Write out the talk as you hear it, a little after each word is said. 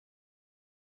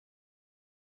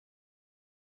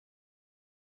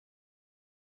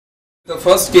The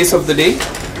first case of the day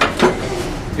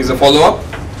is a follow-up.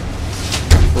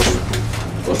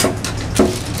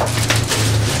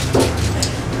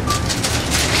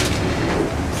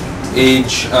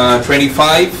 Age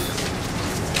 25,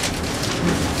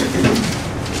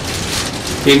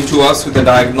 came to us with a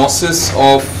diagnosis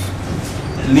of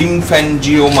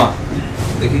lymphangioma.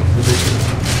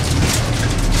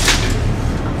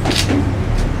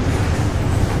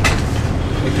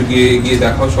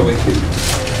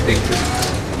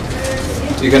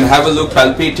 You can have a look,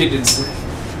 palpate it.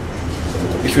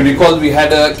 If you recall, we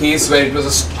had a case where it was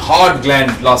a hard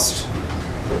gland last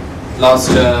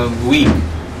week,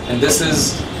 and this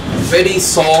is very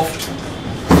soft,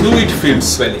 fluid-filled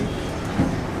swelling.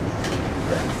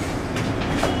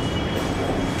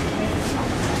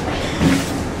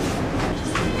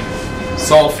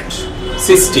 Soft,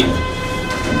 cystic.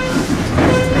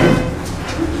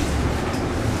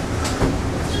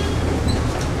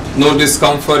 No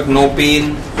discomfort, no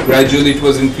pain. Gradually it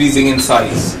was increasing in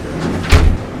size.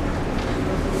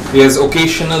 He has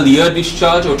occasional ear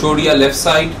discharge, otoria left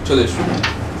side.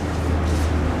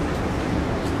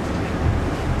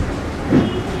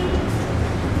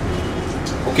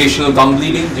 Occasional gum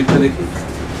bleeding.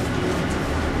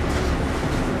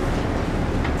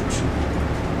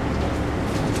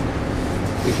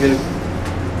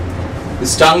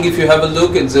 His tongue, if you have a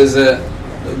look, there's a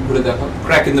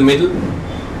crack in the middle.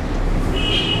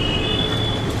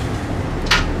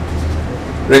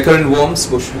 Recurrent worms,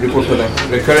 report for that.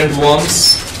 Recurrent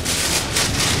worms,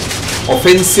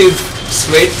 offensive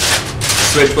sweat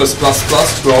was plus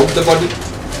throughout the body.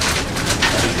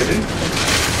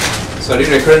 Sorry,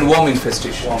 recurrent worm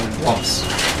infestation. Worms.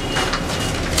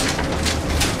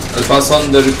 I'll pass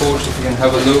on the report if you can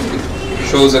have a look. It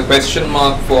shows a question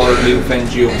mark for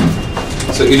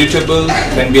lymphangioma. So irritable,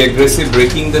 can be aggressive,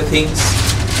 breaking the things.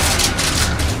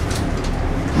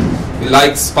 He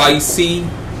likes spicy.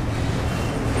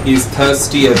 He is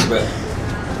thirsty as well.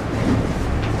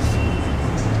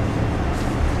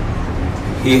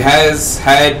 He has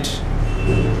had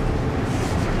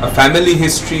a family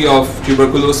history of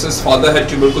tuberculosis. Father had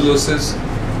tuberculosis.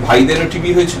 Bhai dero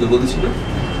TB hoyechilo bolechilo?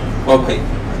 Or bhai?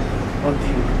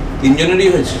 Tinjonerই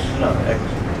hoyeche? No,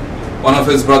 one of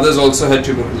his brothers also had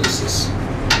tuberculosis.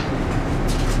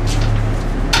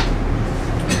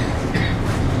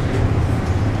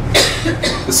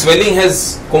 The swelling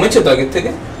has komeche to ager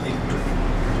theke?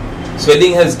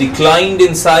 Swelling has declined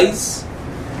in size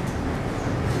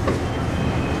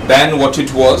than what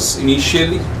it was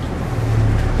initially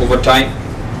over time.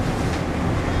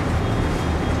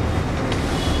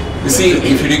 You see,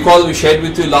 if you recall, we shared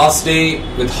with you last day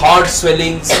with hard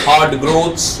swellings, hard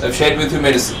growths. I've shared with you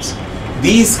medicines.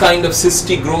 These kind of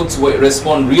cystic growths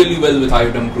respond really well with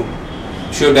iodine group.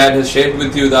 I'm sure Dad has shared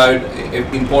with you the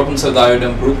importance of the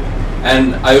iodine group,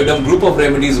 and iodine group of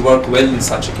remedies work well in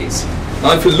such a case.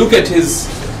 Now if you look at his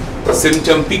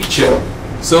symptom picture,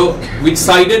 so which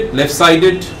sided? Left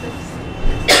sided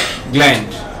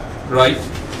gland, right?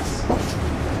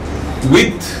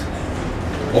 With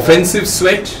offensive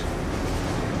sweat.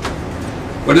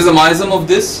 What is the miasm of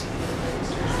this?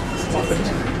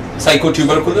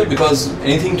 Psychotubercular, because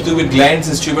anything to do with glands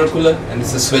is tubercular and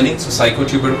it's a swelling, so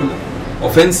psychotubercular.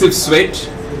 Offensive sweat,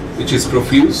 which is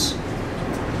profuse.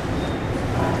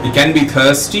 He can be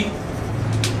thirsty.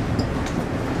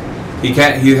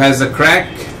 He has a crack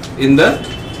in the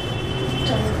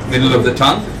middle of the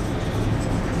tongue.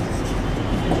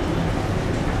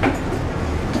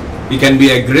 He can be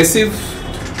aggressive,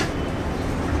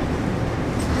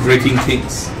 breaking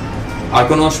things. আর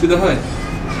কোনো অসুবিধা হয়?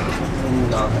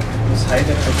 না, side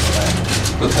effect হয়।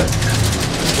 কোথায়?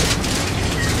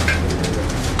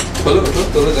 বলো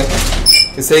তোরা দেখো।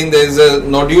 He's saying there is a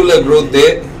nodular growth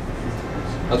there.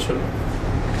 আচ্ছা।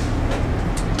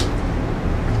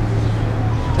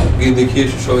 ये देखिए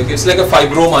সবাইকে, it's like a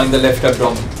fibroma in the left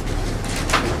abdomen.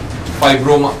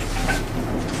 Fibroma.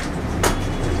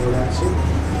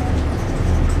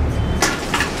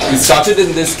 We started in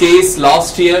this case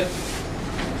last year.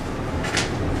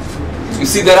 You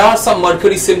see, there are some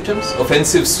mercury symptoms: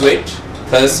 offensive sweat,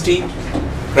 thirsty,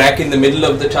 crack in the middle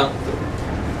of the tongue.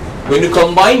 When you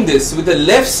combine this with a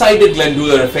left-sided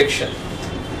glandular affection,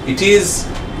 it is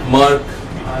Merc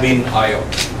bin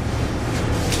iod.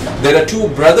 There are two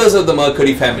brothers of the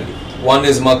mercury family. One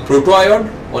is Merc protoiod,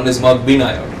 one is Merc bin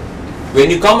iod. When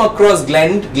you come across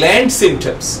gland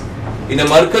symptoms in a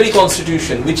mercury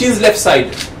constitution which is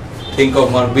left-sided, think of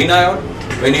Merc bin iod.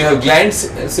 When you have gland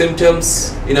symptoms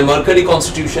in a mercury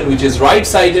constitution which is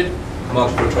right-sided,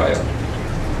 Merc protoiod.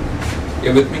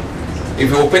 You with me? If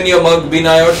you open your Merc bin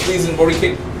iod, please in body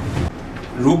cake.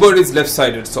 Rubor is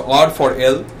left-sided, so R for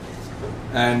L,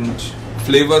 and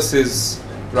flavus is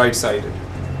right-sided.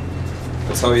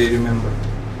 That's how you remember.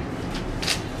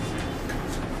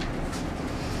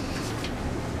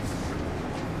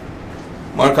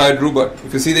 Marcoid rubor.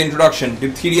 If you see the introduction,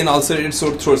 diphtheria and ulcerated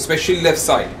sore throat, especially left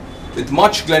side, with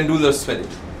much glandular swelling.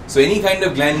 So any kind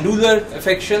of glandular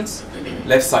affections,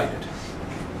 left-sided.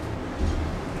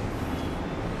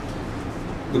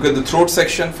 Look at the throat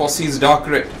section, foci is dark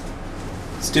red.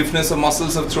 Stiffness of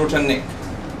muscles of throat and neck.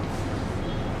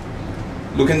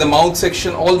 Look in the mouth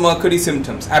section, all mercury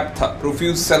symptoms, aphtha,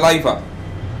 profuse saliva.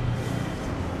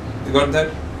 You got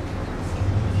that?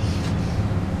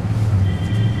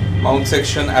 Mouth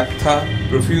section, aphtha,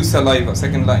 profuse saliva,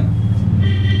 second line.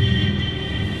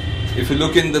 If you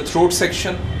look in the throat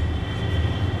section,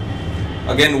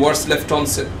 again worse left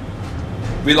tonsil.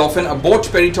 Will often abort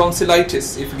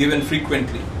peritonsillitis if given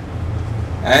frequently.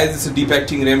 As it's a deep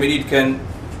acting remedy, it can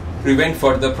prevent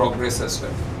further progress as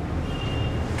well.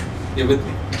 You with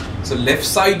me? So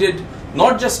left-sided,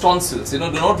 not just tonsils, do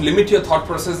not limit your thought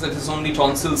process that it's only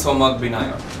tonsils or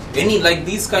Magbinaya. Any like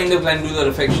these kind of glandular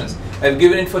affections. I've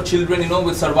given it for children,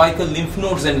 with cervical lymph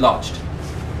nodes enlarged.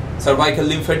 Cervical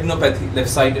lymphadenopathy,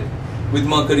 left-sided, with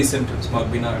mercury symptoms,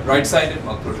 Magbinaya. Right-sided,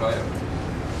 Magprotoia.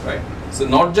 Right. So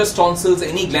not just tonsils,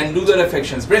 any glandular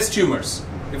affections, breast tumors,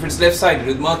 if it's left-sided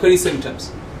with mercury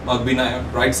symptoms,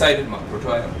 Magbinaya, right-sided,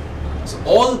 Magprotoia. So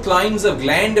all kinds of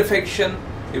gland affection,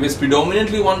 if it's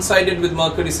predominantly one-sided with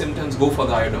mercury symptoms, go for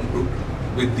the iodine group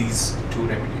with these two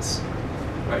remedies.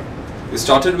 Right. We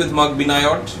started with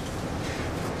Magbinaya,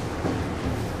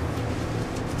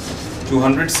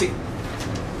 200C.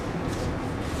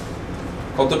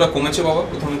 কতটা কমেছে বাবা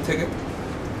প্রথমের থেকে?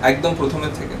 একদম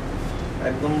প্রথমের থেকে?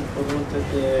 একদম প্রথম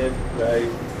থেকে প্রায়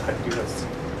 30%.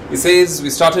 He says we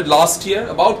started last year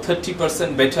about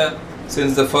 30% better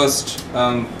since the first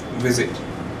visit.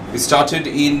 We started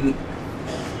in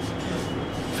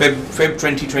Feb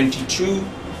 2022.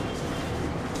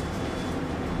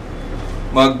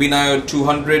 Magbinaya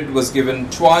 200 was given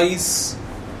twice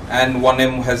and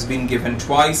 1M has been given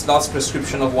twice. Last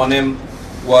prescription of 1M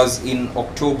was in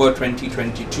October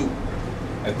 2022.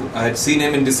 I had seen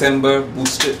him in December,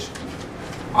 boosted.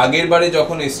 আগের বারে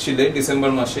যখন এসেছিলে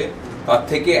December মাসে তার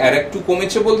থেকে আর একটু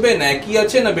কমেছে বলবে না কি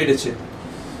আছে না বেড়েছে?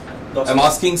 I'm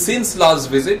asking since last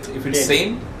visit if it's 10.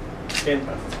 Same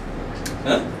 10%.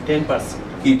 হ্যাঁ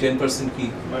 10%. কি 10% কি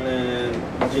মানে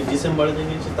যে ডিসেম্বরে যে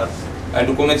নিয়েছে তার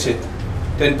একটু কমেছে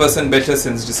 10% better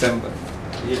since December.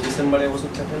 যে ডিসেম্বরে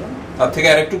ওষুধটা খেলাম তার থেকে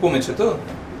আর একটু কমেছে তো?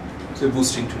 So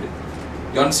boosting today.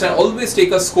 You understand? Always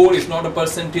take a score, if not a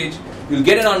percentage. You'll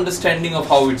get an understanding of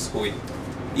how it's going.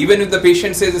 Even if the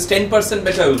patient says it's 10%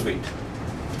 better, I will wait.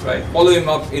 Right? Follow him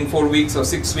up in 4 weeks or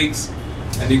 6 weeks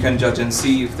and you can judge and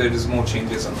see if there is more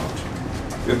changes or not.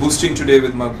 We're boosting today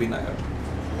with Magbinaya.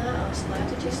 Why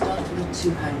did you start with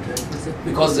 200? Was it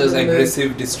because there's aggressive,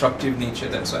 destructive nature,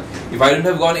 that's why. If I didn't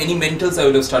have got any mentals, I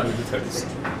would have started with 30.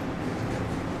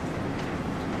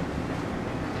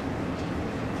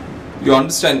 You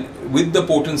understand, with the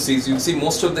potencies, you'll see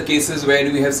most of the cases where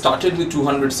we have started with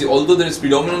 200C, although there is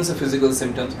predominance of physical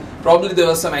symptoms, probably there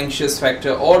was some anxious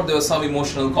factor, or there was some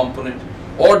emotional component,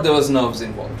 or there was nerves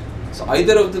involved. So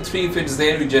either of the three, if it's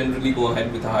there, we generally go ahead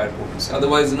with a higher potency.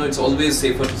 Otherwise, it's always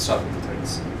safer to start with the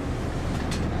 30s.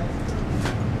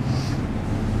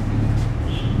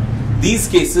 These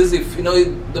cases, if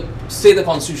say the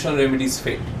constitutional remedies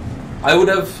failed,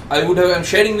 I'm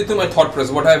sharing with you my thought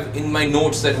process, what I have in my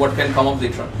notes, that what can come up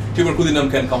later on. Tuberculinum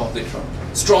can come up later on.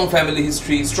 Strong family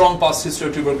history, strong past history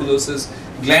of tuberculosis,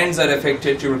 glands are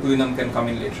affected, tuberculinum can come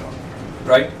in later on.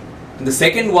 Right? And the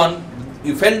second one,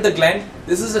 you felt the gland,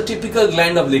 this is a typical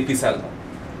gland of Lepis alba.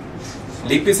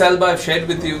 Lepis alba I've shared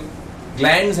with you,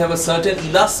 glands have a certain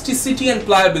elasticity and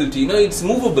pliability. It's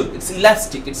movable, it's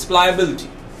elastic, it's pliability.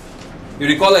 You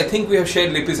recall, I think we have shared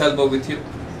Lepis alba with you.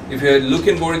 If you look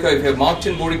in Borica, if you have marked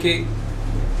in Borica,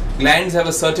 glands have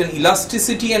a certain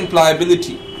elasticity and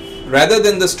pliability rather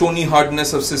than the stony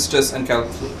hardness of cystus and calc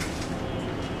fluid.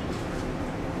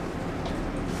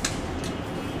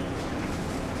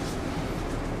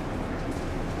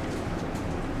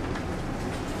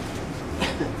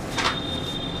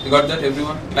 You got that,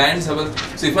 everyone? Glands have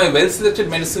so if my well-selected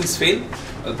medicines fail,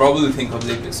 I'll probably think of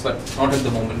Lepis, but not at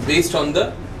the moment, based on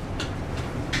the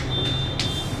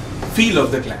feel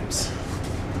of the glands.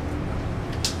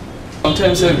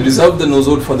 Sometimes I reserve the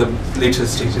nosode for the later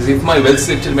stages. If my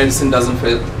well-selected medicine doesn't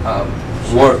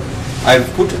work, I've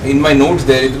put in my notes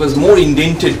there, it was more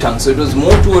indented tongue, so it was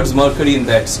more towards mercury in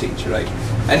that stage, right?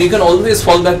 And you can always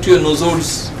fall back to your nosodes.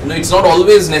 It's not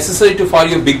always necessary to fire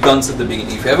your big guns at the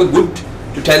beginning. If you have a good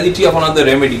totality of another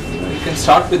remedy, you can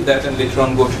start with that and later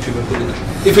on go to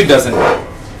tuberculosis if it doesn't work.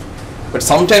 But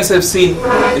sometimes I've seen,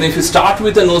 if you start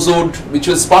with a nosode which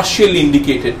was partially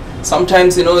indicated,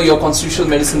 sometimes your constitutional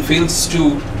medicine fails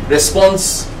to respond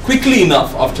quickly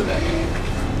enough after that,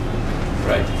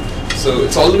 right? So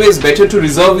it's always better to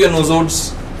reserve your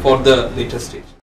nosodes for the later stage.